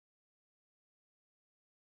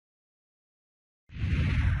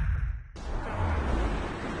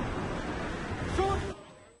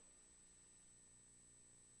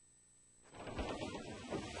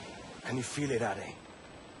Can you feel it, Ade?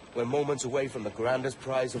 We're moments away from the grandest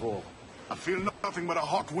prize of all. I feel nothing but a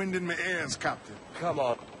hot wind in my ears, Captain. Come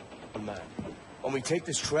on, man. When we take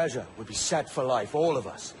this treasure, we'll be set for life, all of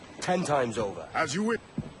us. 10 times over. As you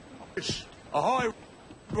wish. Ahoy,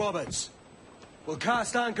 Roberts. We'll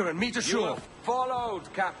cast anchor and meet ashore. You have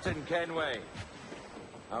followed, Captain Kenway.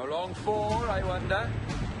 How long for, I wonder?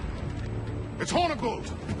 It's Hornigold!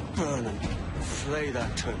 Vernon, flay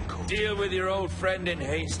that turncoat. Deal with your old friend in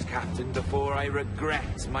haste, Captain, before I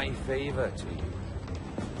regret my favor to you.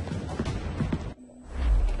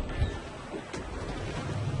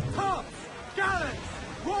 Tops! Gallants!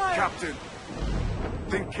 Royals! Captain,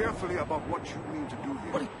 think carefully about what you mean to do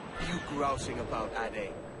here. What are you grousing about,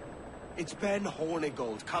 Ade? It's Ben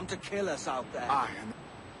Hornigold, come to kill us out there. Aye, and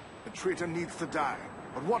the traitor needs to die.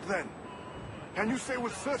 But what then? Can you say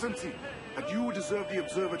with certainty that you deserve the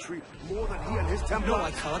observatory more than he and his Templars? No,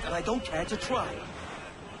 I can't, and I don't care to try.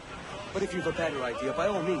 But if you've a better idea, by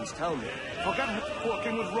all means, tell me. Forget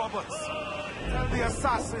working with Roberts. Tell the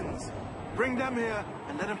Assassins. Bring them here,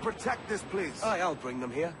 and let them protect this place. Aye, I'll bring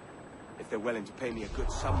them here. If they're willing to pay me a good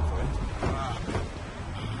sum for it.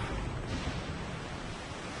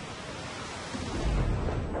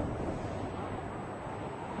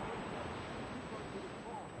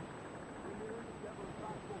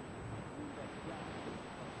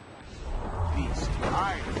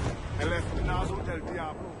 Aye, el espinazo del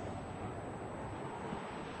diablo.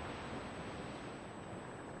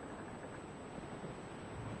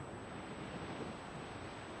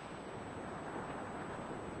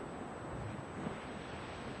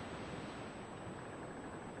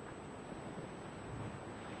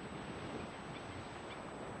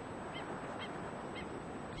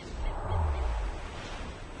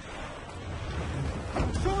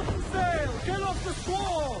 Shorten sail! Get off the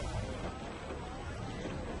squall!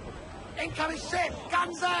 Incoming ship!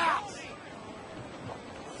 Guns out!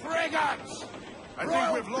 Frigates! I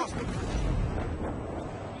think we've lost them.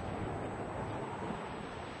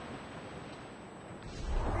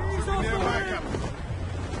 Ease off the Nearby, wind!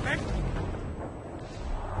 Captain.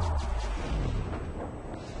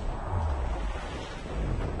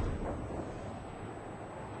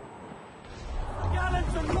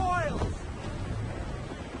 Gallants and royals!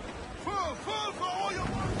 Full for all your work!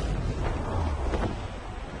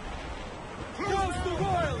 Close the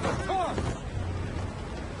royals! Toss!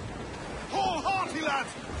 Whole hearty,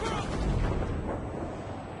 lads!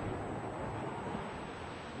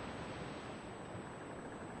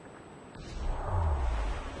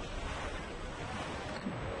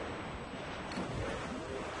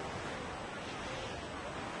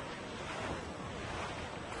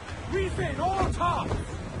 Reef in, all tops!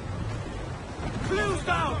 Clews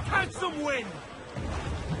down, catch some wind!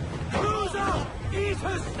 Clews out, ease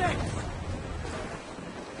her sticks!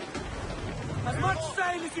 As much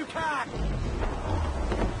sail as you can!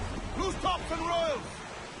 Loose tops and royals!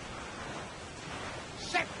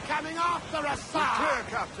 Ship coming after us, sir! Clear,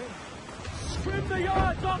 Captain. Trim the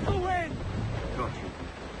yards off the wind! Got you.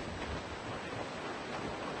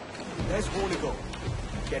 There's Hornigold,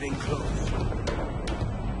 getting close.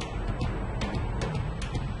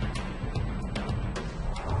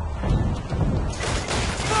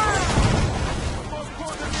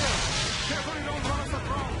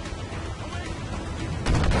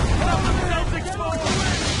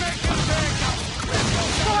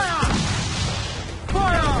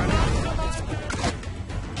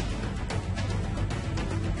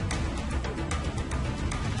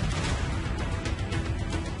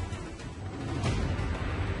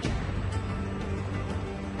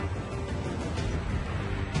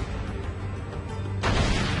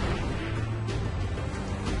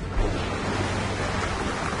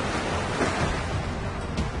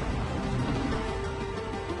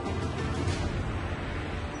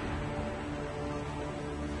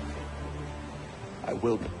 I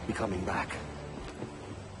will be coming back.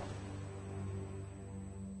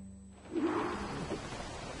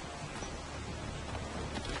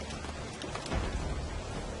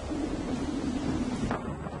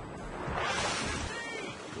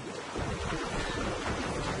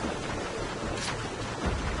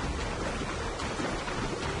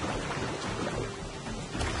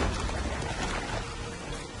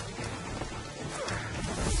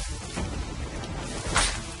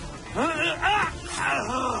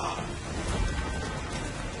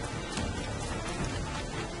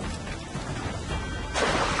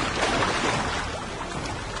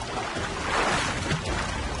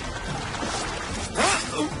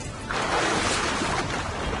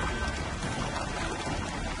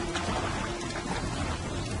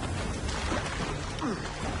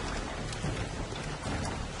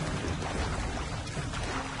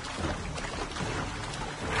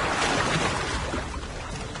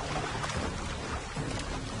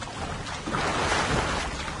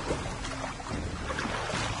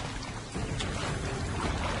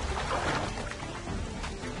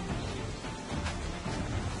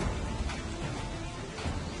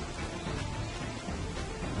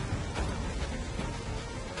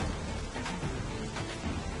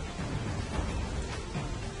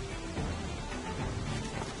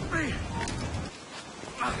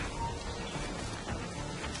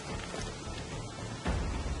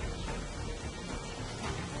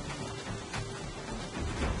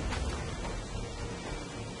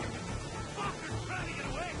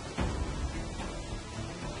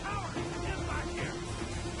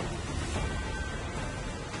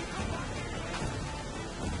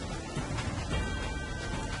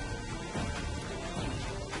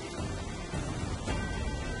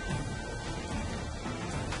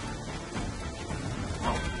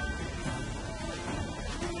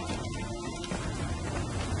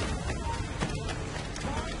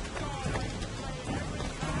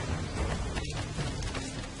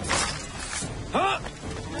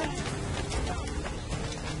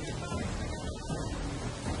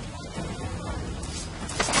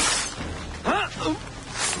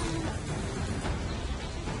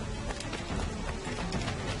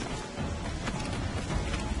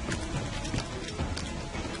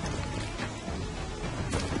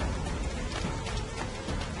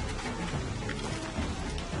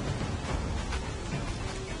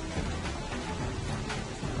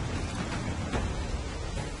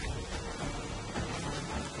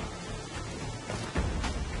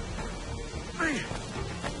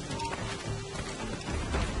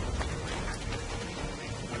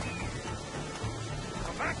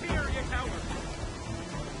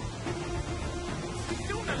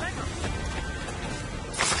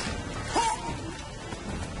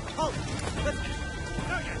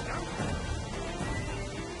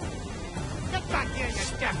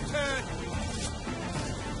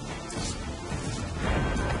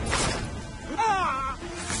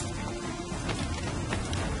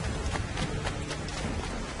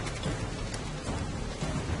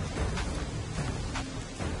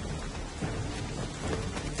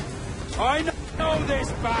 I know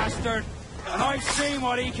this bastard, and I've seen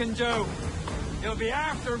what he can do. He'll be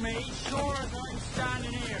after me, sure as I'm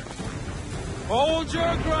standing here. Hold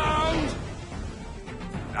your ground!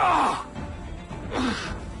 Ah!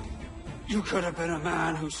 You could have been a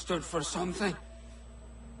man who stood for something.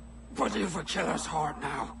 But you've a killer's heart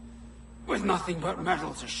now. With nothing but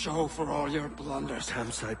metal to show for all your blunders.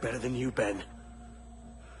 Damn sight better than you, Ben.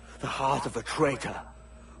 The heart of a traitor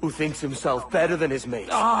who thinks himself better than his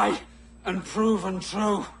mates. Aye, and proven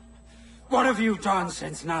true. What have you done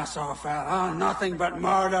since Nassau fell, huh? Nothing but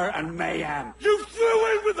murder and mayhem. You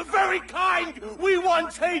threw in with the very kind we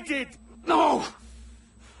once hated! No!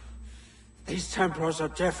 These Templars are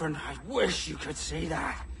different. I wish you could see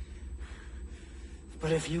that.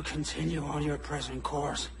 But if you continue on your present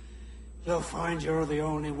course, you'll find you're the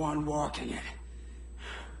only one walking it.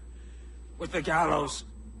 With the gallows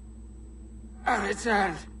at its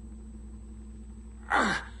end.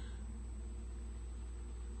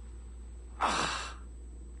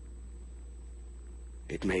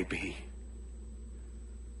 It may be.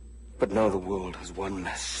 But now the world has one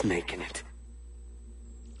less snake in it.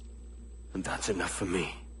 And that's enough for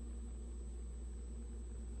me.